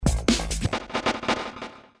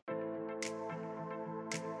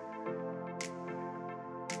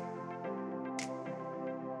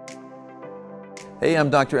Hey,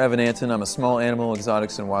 I'm Dr. Evan Anton. I'm a small animal,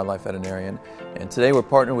 exotics, and wildlife veterinarian. And today we're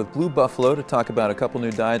partnered with Blue Buffalo to talk about a couple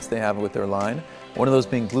new diets they have with their line. One of those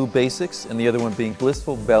being Blue Basics and the other one being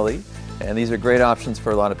Blissful Belly. And these are great options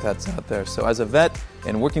for a lot of pets out there. So as a vet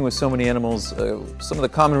and working with so many animals, some of the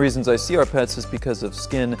common reasons I see our pets is because of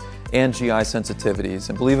skin and GI sensitivities.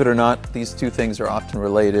 And believe it or not, these two things are often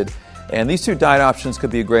related. And these two diet options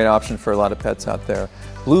could be a great option for a lot of pets out there.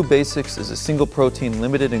 Blue Basics is a single protein,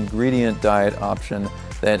 limited ingredient diet option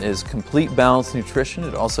that is complete balanced nutrition.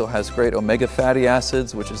 It also has great omega fatty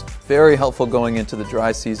acids, which is very helpful going into the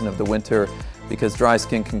dry season of the winter because dry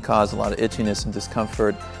skin can cause a lot of itchiness and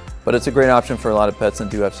discomfort. But it's a great option for a lot of pets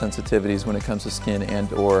that do have sensitivities when it comes to skin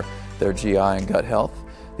and or their GI and gut health.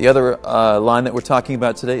 The other line that we're talking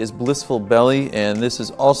about today is Blissful Belly, and this is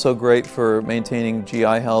also great for maintaining GI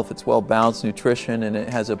health. It's well-balanced nutrition, and it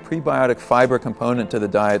has a prebiotic fiber component to the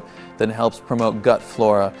diet that helps promote gut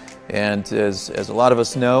flora. And as a lot of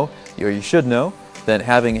us know, or you should know, that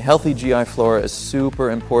having healthy GI flora is super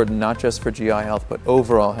important, not just for GI health, but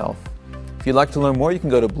overall health. If you'd like to learn more, you can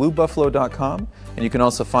go to bluebuffalo.com, and you can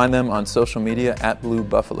also find them on social media at Blue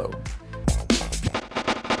Buffalo.